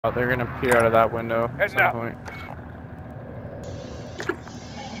Oh, they're gonna peer out of that window at some point.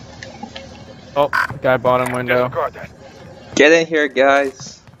 Oh, guy bottom window. Get in here,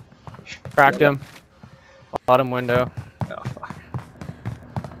 guys. Cracked him. Bottom window. Oh, fuck.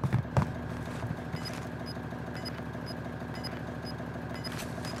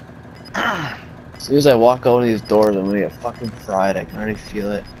 As soon as I walk out of these doors, I'm gonna get fucking fried. I can already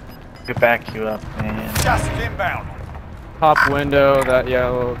feel it. Get back you up, man. Gas is inbound. Top window, that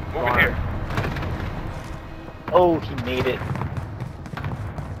yellow. Moving here. Oh, he made it.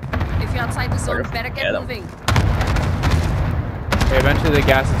 If you're outside the zone, better get moving. Okay, eventually the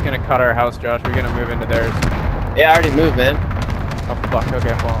gas is gonna cut our house, Josh. We're gonna move into theirs. Yeah, I already moved, man. Oh fuck,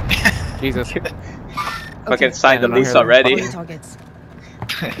 okay, well. Jesus. Fucking signed the I don't lease hear them. already. Targets.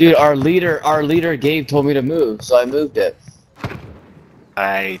 Dude, our leader Gabe told me to move, so I moved it.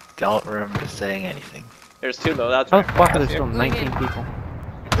 I don't remember saying anything. There's two loadouts. How right the fuck are there across still here. 19 people?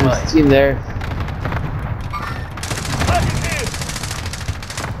 There's a team there.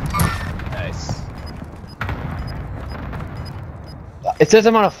 Nice. It says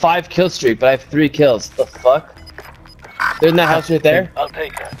I'm on a 5 kill streak, but I have 3 kills. The fuck? They're in that house right there? I'll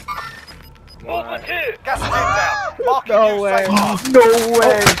take that. Movement here. Gas is inbound. Marking No new way. safe zone. No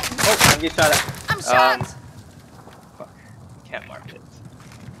way! Oh, I'm getting shot at. I'm shot! Fuck. Can't mark it.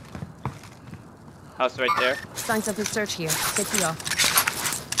 House right there. Signs of a search here. Take me off.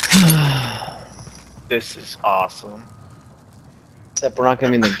 This is awesome. Except we're not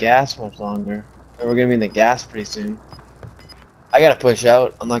gonna be in the gas much longer. And we're gonna be in the gas pretty soon. I gotta push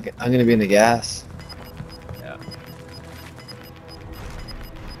out. I'm gonna be in the gas. Yeah.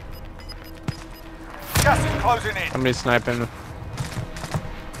 Gas is closing in. Somebody's sniping.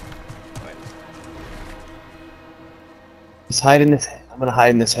 Let's hide in this. I'm gonna hide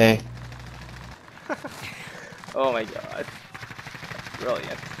in this hay. Oh my god.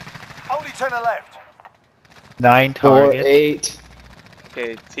 Brilliant. Only 10 are left. 9 4, targets. 8.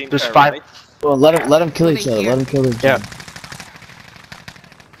 Okay, team. There's are 5. right. Well, let them kill each Moving other. here. Let them kill each Yeah. other.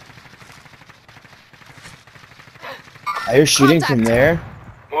 I hear shooting from Contact. there.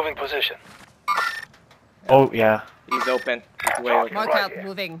 Moving position. Oh, yeah. He's open. He's way open. Mark Right out, here.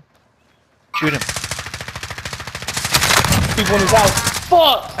 moving. Shoot him. One is out.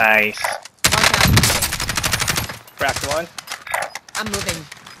 Fuck! Nice. Mark out. Cracked one. I'm moving.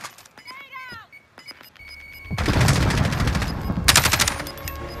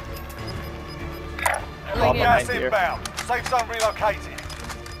 Going in. Gas here. inbound. Safe zone relocated.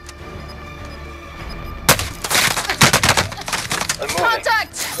 And moving.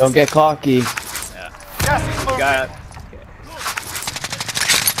 Contact! Don't get cocky. Gas is moving. Got.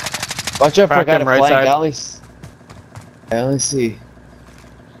 Watch out for a Cracked guy him to right flank. side. I only see.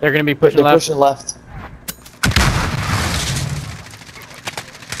 They're gonna be pushing They're left. pushing left.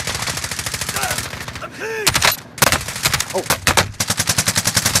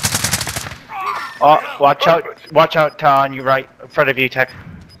 Oh, watch out, on you right in front of you, Tech.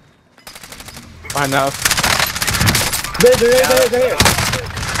 Behind the house. There.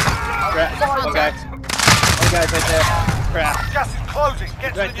 Cracked. One guy. One guy's right there. Cracked. Gas is closing.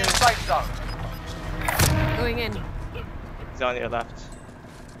 Get to Right the new there. safe zone. Going in. He's on your left.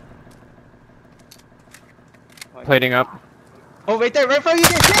 Plating up. Oh, right there, right in front of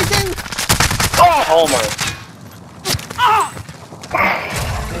you. They're chasing. Oh my.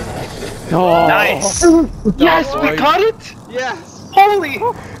 Oh, Nice. Yes, we boy. caught it. Yes. Holy.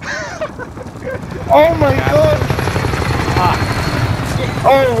 Oh my god.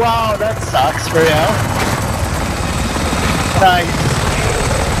 Oh wow, that sucks for you. Nice.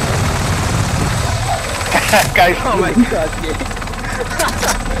 Guys, Oh my god, yeah.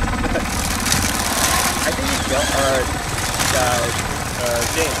 I think he's Bill, or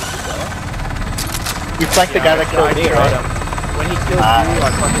James. you flanked the guy that killed me, shot right? him. When he killed you, I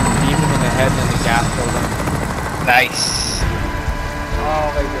fucking beat him in the head and then the gas killed him. Nice.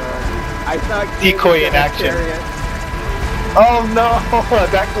 Oh my god. I thought Decoy in action. Oh no,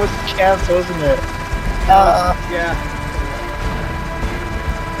 that was chance, wasn't it? Yeah.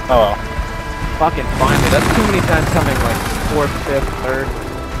 Oh well. Fucking finally. That's too many times coming, like 4th, 5th, 3rd.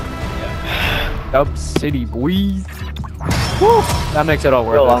 Dub City, boys. Woo! That makes it all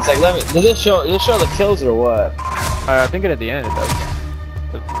Hold on, worth it's like, does this show the kills or what? it. I think at the end it does.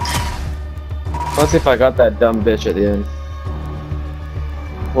 Let's see if I got that dumb bitch at the end.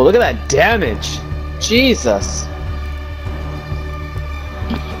 Well, look at that damage. Jesus.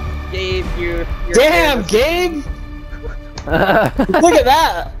 Gabe, you're Damn, Gabe! Look at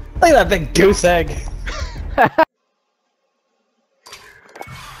that! Look at that big goose egg.